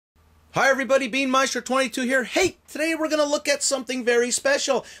Hi everybody, BeanMeister22 here. Hey, today we're going to look at something very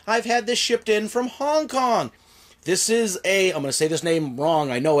special. I've had this shipped in from Hong Kong. This is I'm going to say this name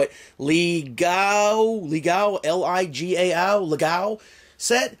wrong, I know it, Ligao, L-I-G-A-O, Ligao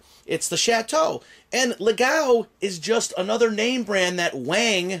set. It's the Chateau. And Ligao is just another name brand that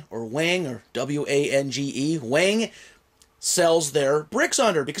Wange, or W-A-N-G-E, Wange, sells their bricks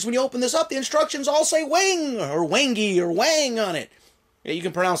under. Because when you open this up, the instructions all say Wang, or Wangy, or Wang on it. Yeah, you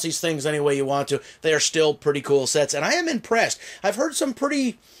can pronounce these things any way you want to. They are still pretty cool sets, and I am impressed. I've heard some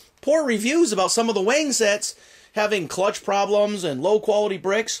pretty poor reviews about some of the Wange sets having clutch problems and low-quality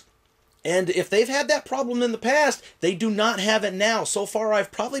bricks. And if they've had that problem in the past, they do not have it now. So far,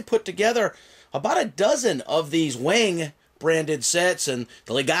 I've probably put together about a dozen of these Wange branded sets and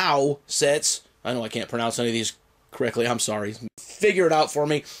the Ligao sets. I know I can't pronounce any of these correctly. I'm sorry. Figure it out for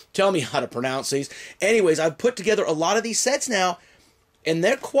me. Tell me how to pronounce these. Anyways, I've put together a lot of these sets now, and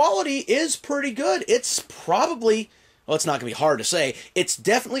their quality is pretty good. It's probably, well, it's not going to be hard to say, it's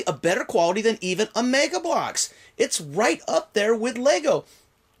definitely a better quality than even a Mega Bloks. It's right up there with Lego.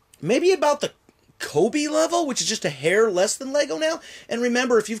 Maybe about the Kobe level, which is just a hair less than Lego now. And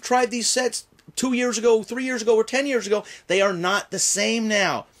remember, if you've tried these sets 2 years ago, 3 years ago, or 10 years ago, they are not the same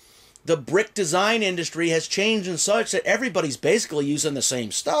now. The brick design industry has changed in such that everybody's basically using the same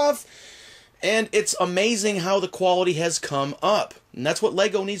stuff. And it's amazing how the quality has come up. And that's what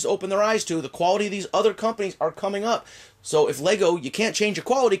Lego needs to open their eyes to. The quality of these other companies are coming up. So if Lego, you can't change your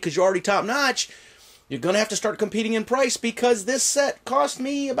quality because you're already top notch, you're going to have to start competing in price, because this set cost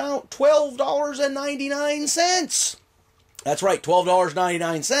me about $12.99. That's right,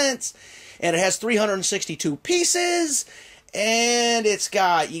 $12.99. And it has 362 pieces. And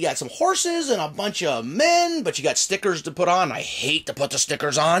you got some horses and a bunch of men, but you got stickers to put on. I hate to put the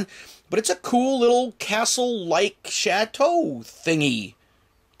stickers on. But it's a cool little castle-like chateau thingy.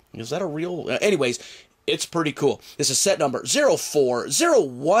 Is that a real... anyways, it's pretty cool. This is set number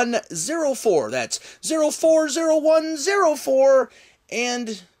 040104. That's 040104.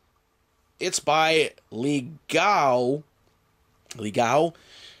 And it's by Ligao,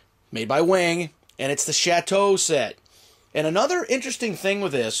 made by Wange. And it's the Chateau set. And another interesting thing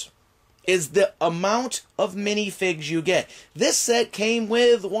with this is the amount of minifigs you get. This set came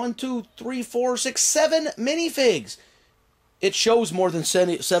with 7 minifigs. It shows more than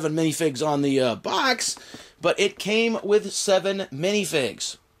 7 minifigs on the box, but it came with 7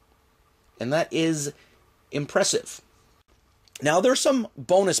 minifigs. And that is impressive. Now, there's some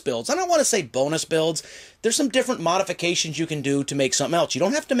bonus builds. I don't want to say bonus builds. There's some different modifications you can do to make something else. You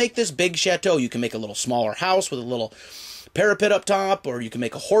don't have to make this big chateau. You can make a little smaller house with a little parapet up top, or you can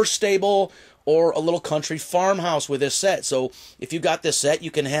make a horse stable, or a little country farmhouse with this set. So if you got this set,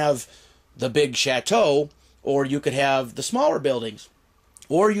 you can have the big chateau, or you could have the smaller buildings.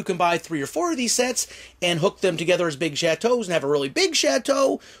 Or you can buy 3 or 4 of these sets and hook them together as big chateaus and have a really big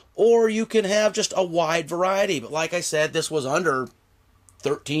chateau, or you can have just a wide variety. But like I said, this was under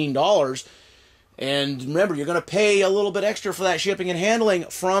 $13. And remember, you're going to pay a little bit extra for that shipping and handling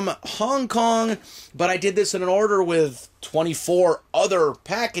from Hong Kong. But I did this in an order with 24 other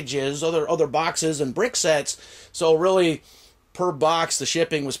packages, other boxes and brick sets. So really, per box, the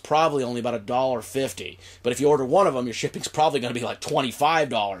shipping was probably only about $1.50. But if you order one of them, your shipping's probably going to be like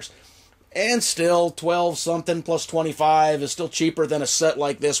 $25. And still, 12 something plus 25 is still cheaper than a set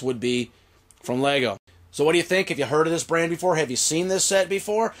like this would be from Lego. So what do you think? Have you heard of this brand before? Have you seen this set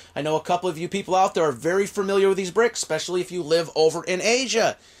before? I know a couple of you people out there are very familiar with these bricks, especially if you live over in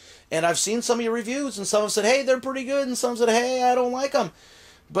Asia. And I've seen some of your reviews, and some have said, hey, they're pretty good, and some said, hey, I don't like them.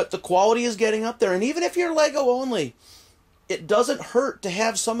 But the quality is getting up there. And even if you're Lego only, it doesn't hurt to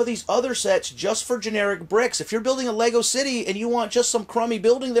have some of these other sets just for generic bricks. If you're building a Lego city and you want just some crummy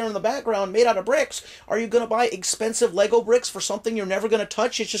building there in the background made out of bricks, are you going to buy expensive Lego bricks for something you're never going to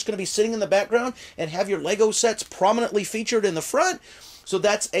touch? It's just going to be sitting in the background and have your Lego sets prominently featured in the front? So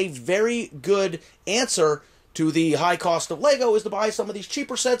that's a very good answer to the high cost of Lego, is to buy some of these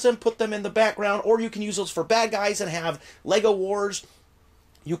cheaper sets and put them in the background. Or you can use those for bad guys and have Lego Wars.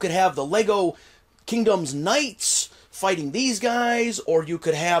 You could have the Lego Kingdoms Knights fighting these guys, or you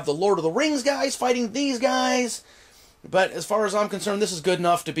could have the Lord of the Rings guys fighting these guys. But as far as I'm concerned, this is good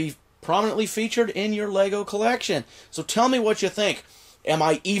enough to be prominently featured in your Lego collection. So tell me what you think. Am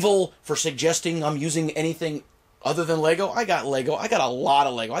I evil for suggesting I'm using anything other than Lego? I got Lego. I got a lot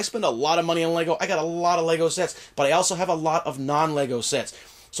of Lego. I spend a lot of money on Lego. I got a lot of Lego sets, but I also have a lot of non-Lego sets.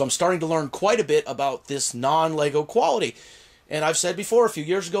 So I'm starting to learn quite a bit about this non-Lego quality. And I've said before, a few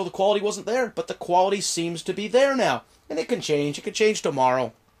years ago, the quality wasn't there, but the quality seems to be there now. And it can change. It could change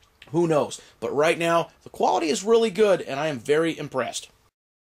tomorrow. Who knows? But right now, the quality is really good, and I am very impressed.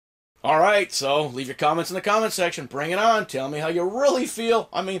 Alright, so leave your comments in the comment section. Bring it on. Tell me how you really feel.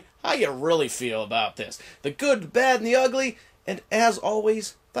 I mean, how you really feel about this. The good, the bad, and the ugly. And as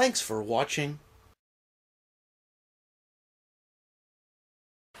always, thanks for watching.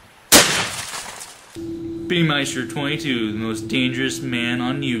 BMeister22, the most dangerous man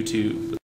on YouTube.